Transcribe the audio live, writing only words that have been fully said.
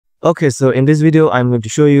Okay, so in this video, I'm going to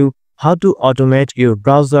show you how to automate your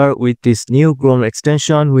browser with this new Chrome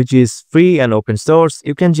extension, which is free and open source.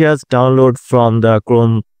 You can just download from the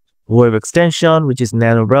Chrome web extension, which is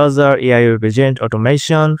Nanobrowser AI Web Agent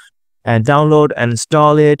Automation, and download and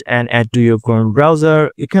install it and add to your Chrome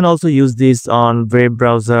browser. You can also use this on Brave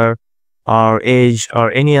browser or Edge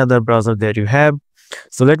or any other browser that you have.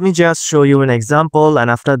 So let me just show you an example,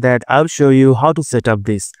 and after that I'll show you how to set up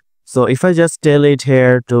this. So if I just tell it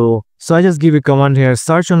here I just give a command here,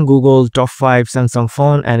 search on Google top 5 Samsung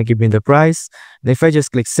phone and give me the price. Then if I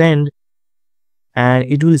just click send, and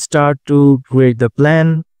it will start to create the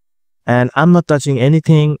plan, and I'm not touching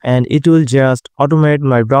anything, and it will just automate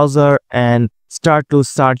my browser and start to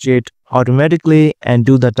search it automatically and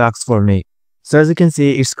do the tasks for me. So as you can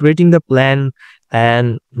see, it's creating the plan,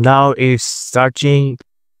 and now it's searching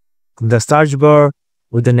the search bar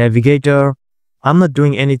with the navigator. I'm not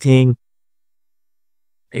doing anything.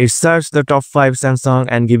 It searched the top 5 Samsung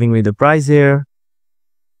and giving me the price here.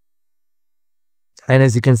 And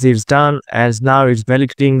as you can see, it's done, as now it's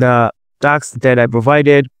validating the tasks that I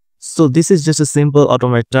provided. So this is just a simple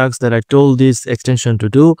automate task that I told this extension to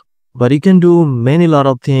do, but you can do lot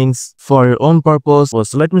of things for your own purpose.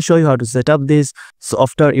 So let me show you how to set up this. So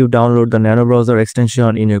after you download the Nanobrowser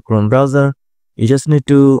extension in your Chrome browser, you just need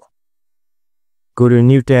to go to a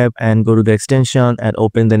new tab and go to the extension and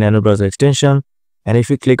open the Nanobrowser extension. And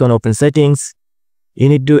if you click on open settings, you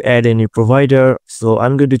need to add a new provider. So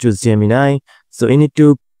I'm going to choose Gemini. So you need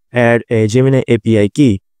to add a Gemini API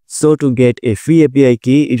key. So to get a free API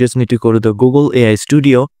key, you just need to go to the Google AI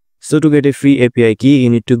Studio. So to get a free API key, you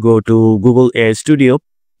need to go to Google AI Studio.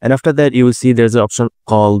 And after that, you will see there's an option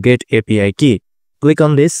called Get API Key. Click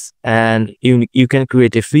on this and you can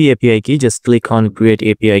create a free API key. Just click on Create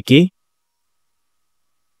API Key,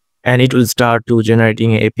 and it will start to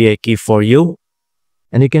generating an API key for you.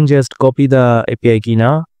 And you can just copy the API key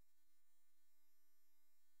now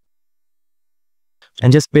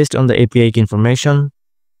and just paste on the API key information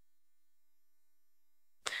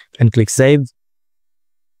and click save.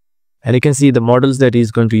 And you can see the models that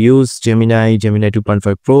is going to use: Gemini, Gemini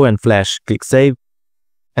 2.5 Pro and Flash. Click save.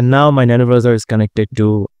 And now my Nanobrowser is connected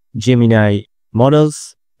to Gemini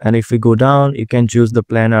models. And if we go down, you can choose the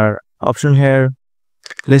planner option here.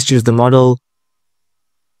 Let's choose the model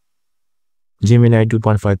Gemini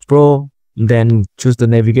 2.5 Pro, then choose the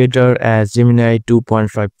navigator as Gemini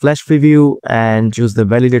 2.5 Flash Preview and choose the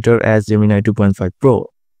validator as Gemini 2.5 Pro.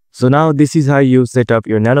 So now this is how you set up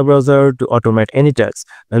your Nanobrowser to automate any tasks.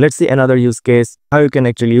 Now let's see another use case, how you can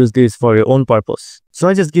actually use this for your own purpose. So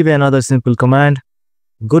I just give another simple command.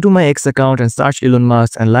 Go to my X account and search Elon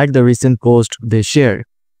Musk and like the recent post they shared.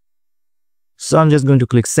 So I'm just going to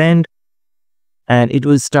click send, and it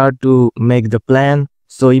will start to make the plan.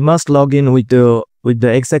 So you must log in with the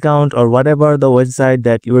X account or whatever the website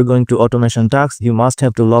that you are going to automation tasks. You must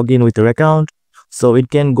have to log in with your account. So it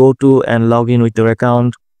can go to and log in with your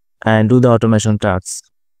account and do the automation tasks.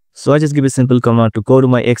 So I just give a simple command to go to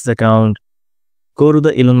my X account, go to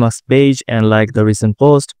the Elon Musk page and like the recent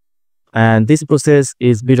post. And this process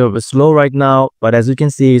is a bit of a slow right now, but as you can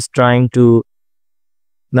see, it's trying to,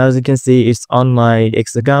 now as you can see, it's on my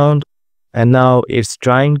X account. And now it's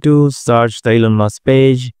trying to search the Elon Musk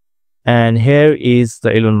page, and here is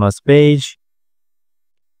the Elon Musk page,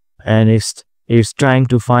 and it's trying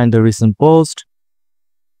to find the recent post.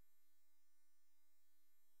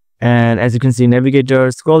 And as you can see, navigator,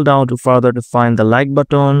 scroll down to further to find the like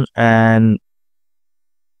button, and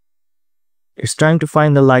it's trying to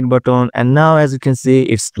find the like button. And now as you can see,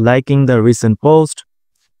 it's liking the recent post.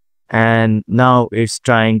 And now it's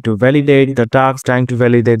trying to validate the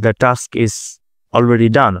task, is already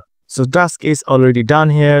done. So task is already done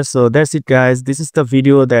here. So that's it, guys. This is the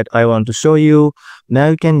video that I want to show you. Now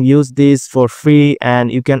you can use this for free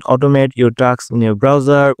and you can automate your tasks in your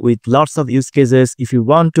browser with lots of use cases. If you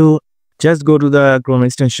want to, just go to the Chrome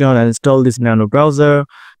extension and install this Nanobrowser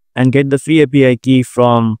and get the free API key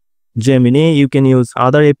from Gemini. You can use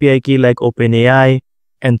other API key like OpenAI,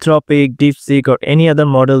 Anthropic, DeepSeek or any other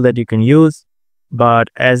model that you can use. But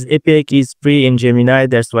as API key is free in Gemini,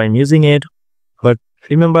 that's why I'm using it. But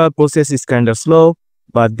remember, process is kind of slow,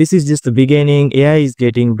 but this is just the beginning. AI is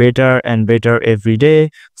getting better and better every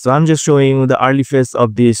day. So I'm just showing you the early phase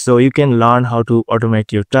of this so you can learn how to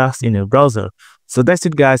automate your tasks in your browser. So that's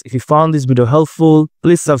it, guys. If you found this video helpful,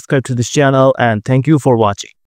 please subscribe to this channel and thank you for watching.